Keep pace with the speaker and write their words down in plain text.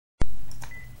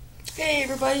Hey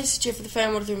everybody, it's Jay for the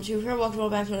Fan 132 here. Welcome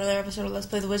back to another episode of Let's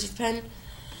Play the Wizard Pen.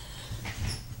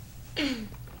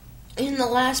 In the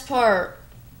last part,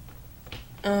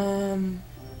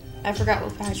 I forgot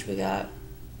what patch we got.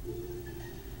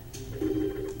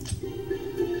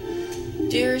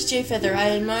 Dearest J Feather, I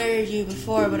admired you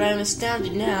before, but I am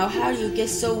astounded now. How do you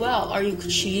guess so well? Are you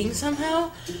cheating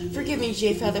somehow? Forgive me,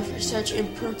 J Feather, for such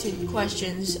impertinent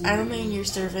questions. I remain your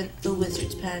servant, the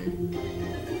Wizard's Pen.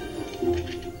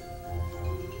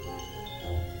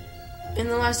 In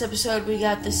the last episode, we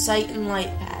got the Sight and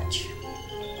Light patch.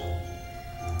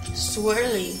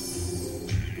 Swirly.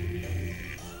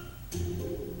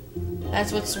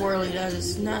 That's what Swirly does.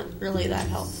 It's not really that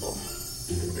helpful.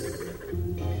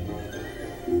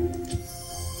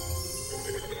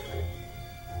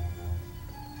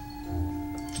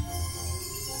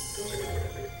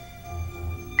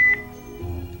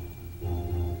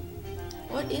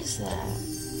 What is that?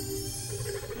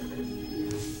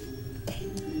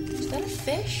 Is that a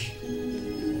fish?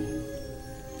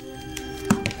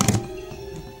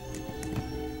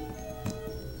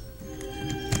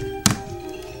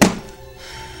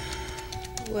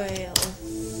 Whale.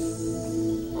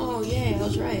 Oh, yeah, I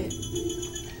was right.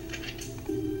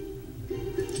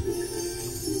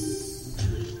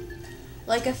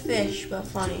 Like a fish, but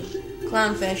funny.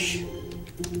 Clownfish.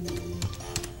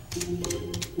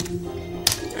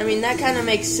 I mean, that kind of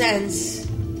makes sense.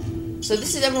 So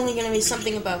this is definitely going to be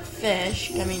something about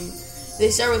fish. I mean, they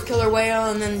start with killer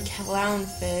whale and then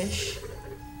clownfish.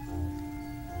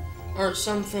 Or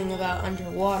something about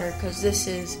underwater, because this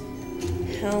is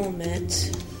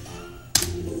helmet.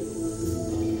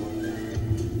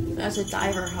 That's a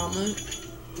diver helmet.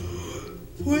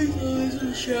 White eyes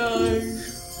and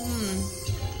shines.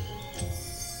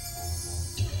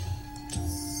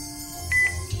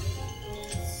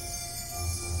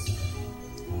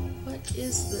 What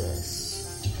is this?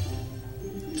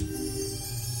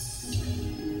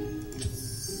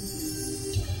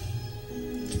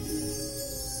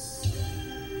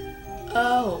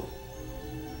 Oh.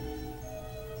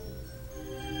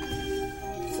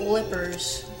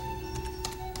 Flippers.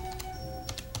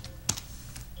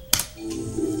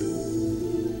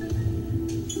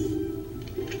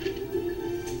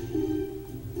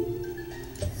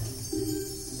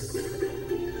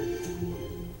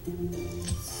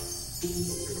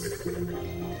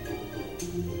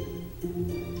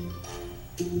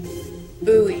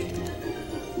 Buoy.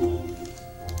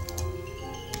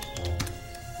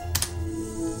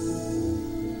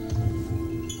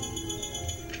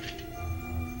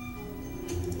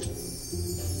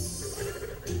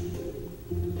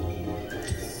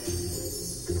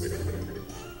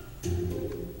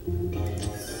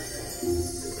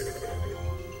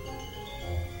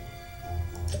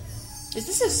 Is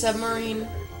this a submarine?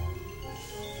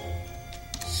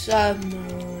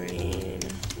 Submarine.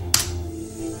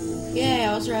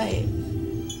 Yeah, I was right.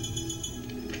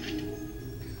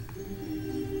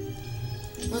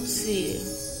 Let's see.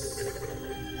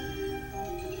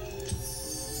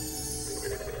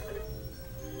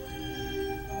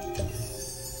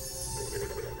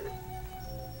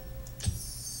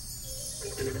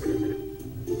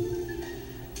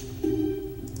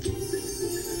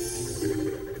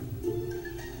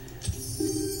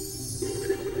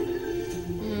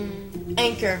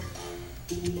 Anchor.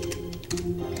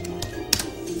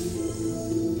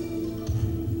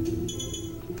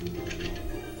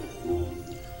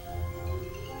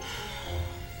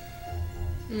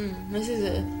 This is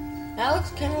that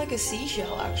looks kind of like a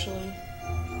seashell, actually.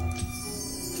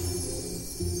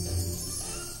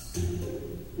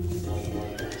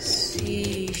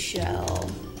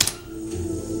 Seashell.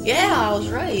 Yeah, I was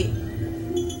right.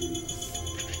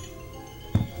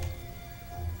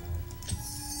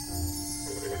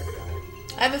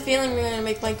 I have a feeling we're gonna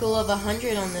make my goal of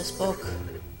 100 on this book.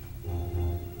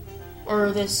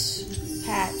 Or this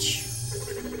patch.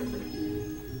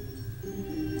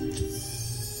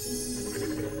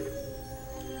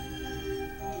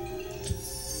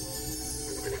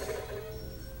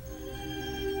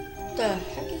 What the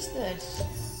heck is this?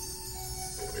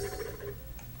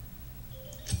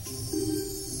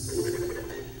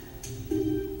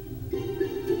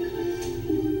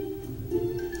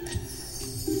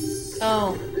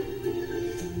 Oh.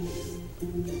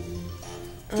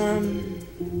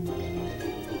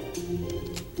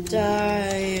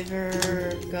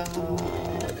 Diver goggles.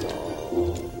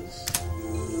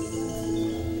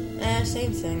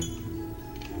 Same thing.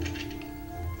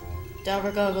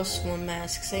 Diver goggles, swim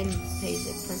mask, same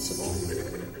basic principle.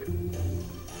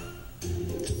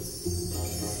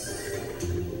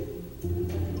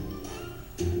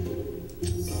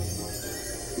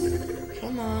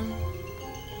 Come on.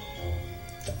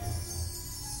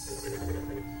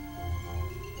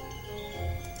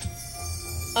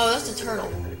 Oh, that's a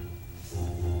turtle.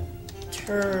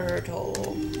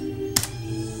 Turtle.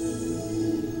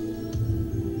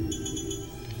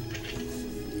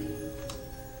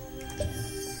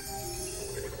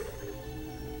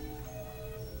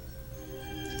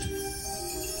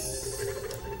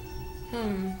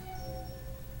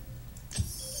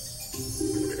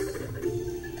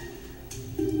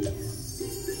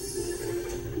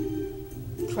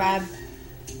 Crab.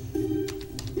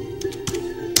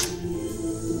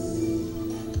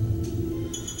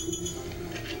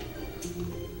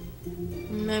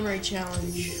 Memory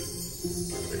challenge.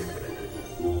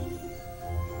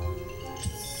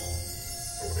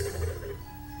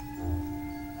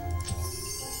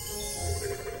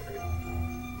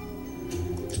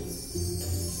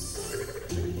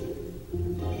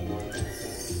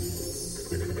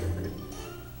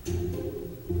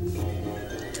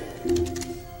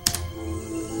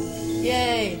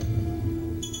 Yay!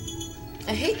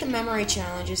 I hate the memory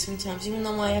challenges sometimes, even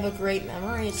though I have a great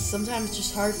memory, it's sometimes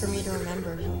just hard for me to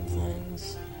remember some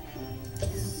things.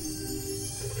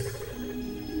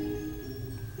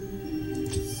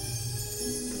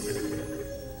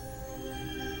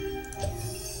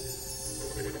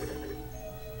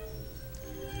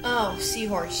 Oh,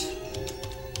 seahorse.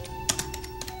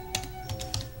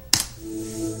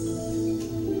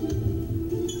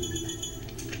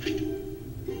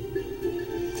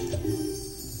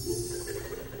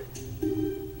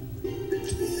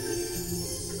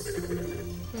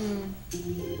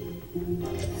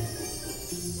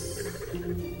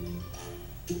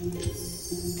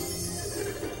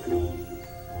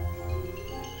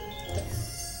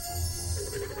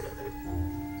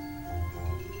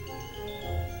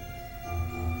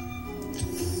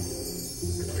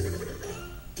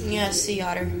 Yeah, sea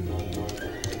otter.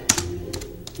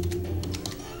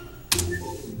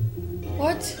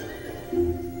 What?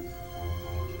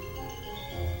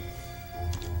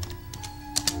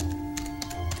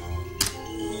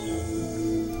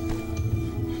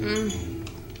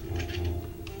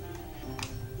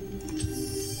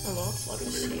 It looks like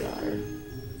a sea otter.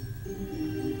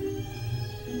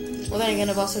 Well, then again,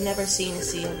 I've also never seen a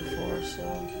seal before,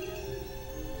 so...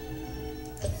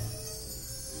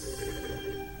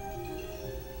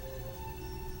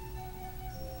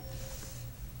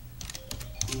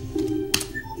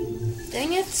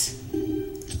 Dang it!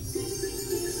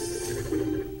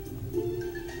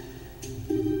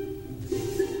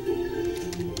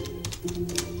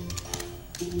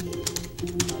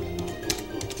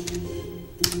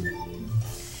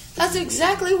 That's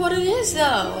exactly what it is,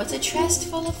 though. It's a chest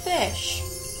full of fish.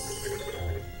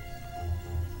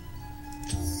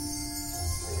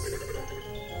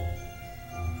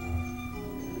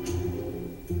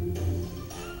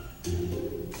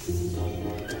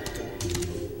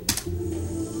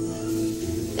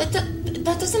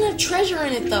 That doesn't have treasure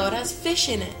in it, though. It has fish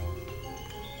in it.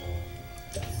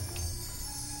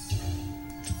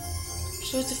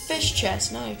 So it's a fish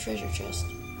chest, not a treasure chest.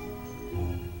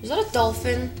 Is that a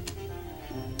dolphin?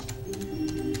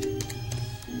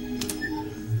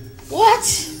 What?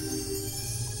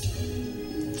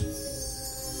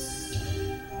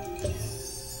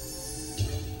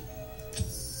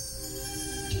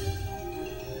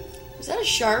 Is that a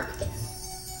shark?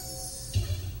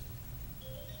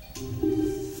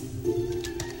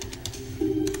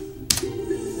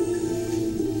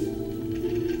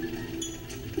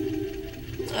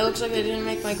 It looks like I didn't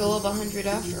make my goal of 100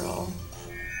 after all.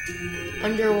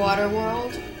 Underwater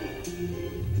world.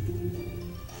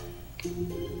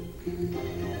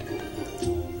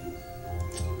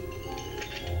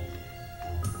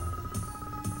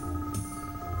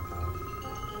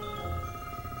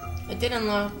 I did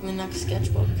unlock the next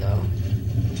sketchbook though.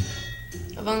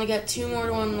 I've only got 2 more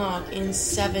to unlock in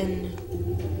 7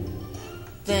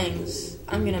 things.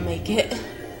 I'm gonna make it.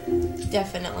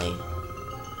 Definitely.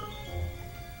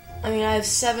 I mean, I have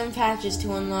 7 patches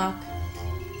to unlock.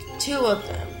 2 of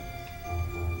them.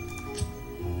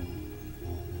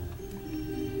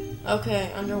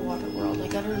 Okay, underwater world. I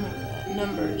gotta remember that.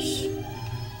 Numbers.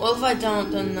 Well, if I don't,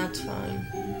 then that's fine.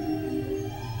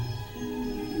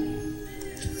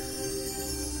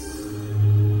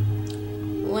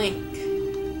 Link.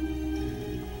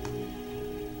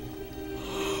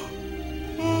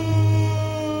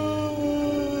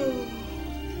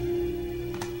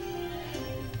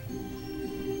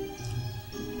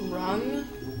 Rung.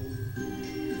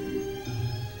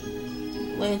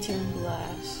 Lantern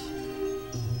glass.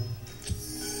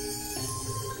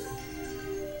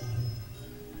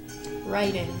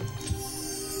 Writing.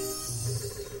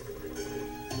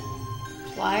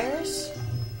 pliers?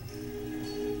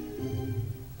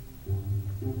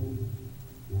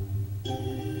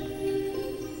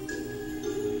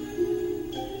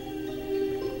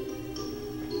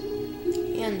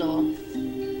 Handle.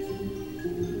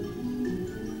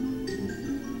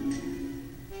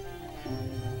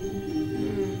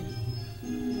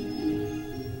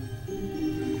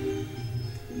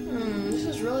 This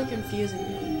is really confusing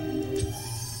me.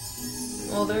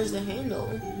 Well, there's the handle.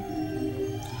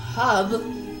 Hub?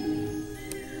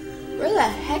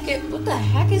 What the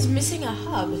heck is missing a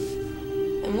hub?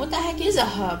 And what the heck is a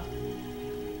hub?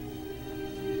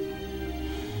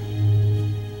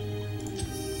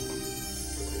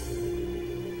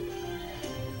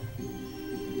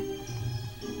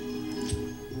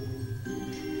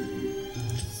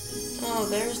 Oh,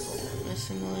 there's the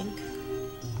missing link.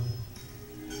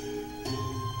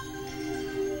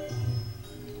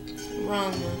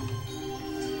 Wrong one.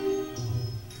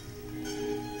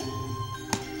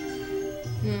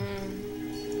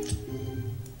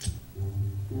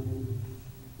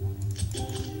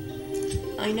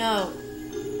 I know.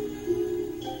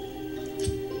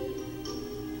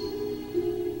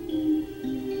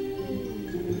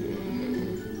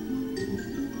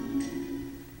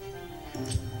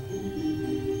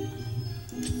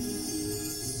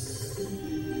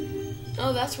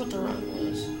 Oh, that's what the wrong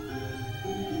was.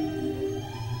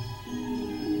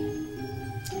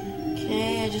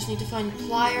 Okay, I just need to find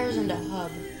pliers and a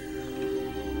hub.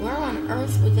 Where on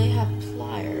earth would they have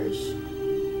pliers?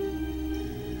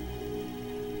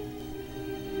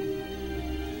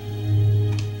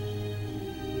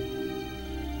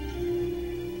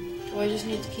 Do I just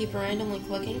need to keep randomly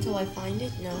clicking till I find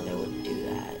it? No, they wouldn't do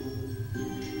that.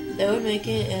 They would make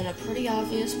it in a pretty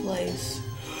obvious place.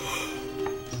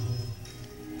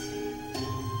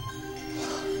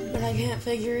 But I can't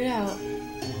figure it out.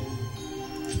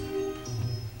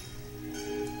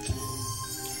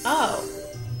 Oh.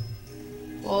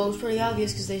 Well, it was pretty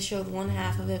obvious because they showed one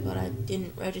half of it, but I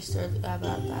didn't register about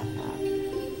that half.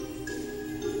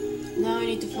 Now I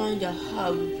need to find a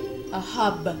hub. A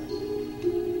hub.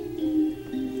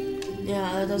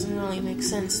 Yeah, that doesn't really make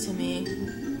sense to me.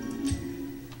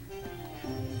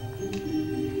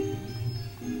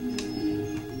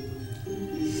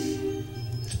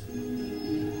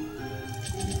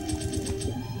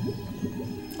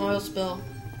 Oil spill.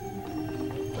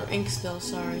 Or ink spill,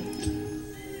 sorry.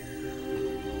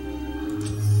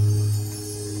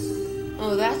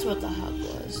 Oh, that's what the hub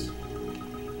was.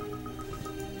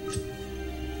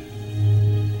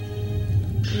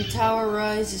 The tower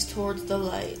rises towards the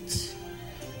light.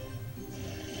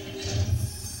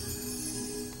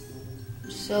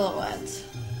 Silhouette.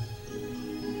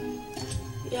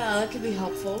 Yeah, that could be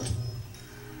helpful.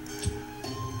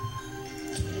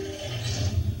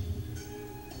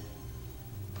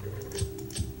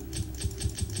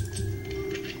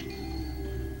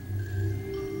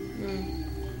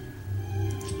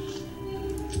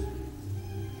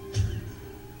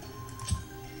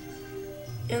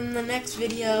 In the next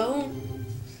video,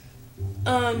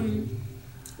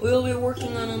 we'll be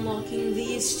working on unlocking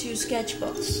these two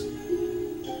sketchbooks,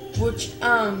 which,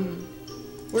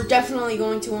 we're definitely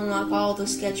going to unlock all the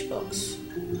sketchbooks,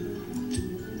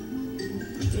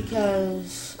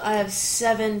 because I have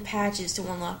 7 patches to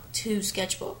unlock 2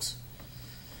 sketchbooks,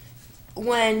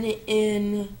 when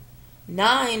in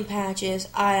 9 patches,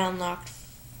 I unlocked,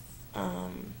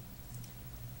 5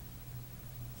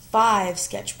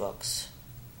 sketchbooks.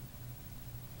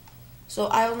 So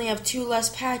I only have 2 less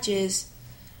patches,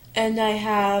 and I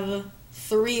have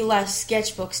 3 less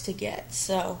sketchbooks to get.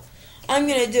 So I'm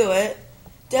gonna do it,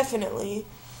 definitely.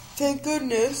 Thank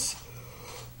goodness.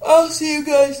 I'll see you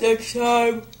guys next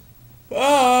time.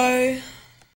 Bye.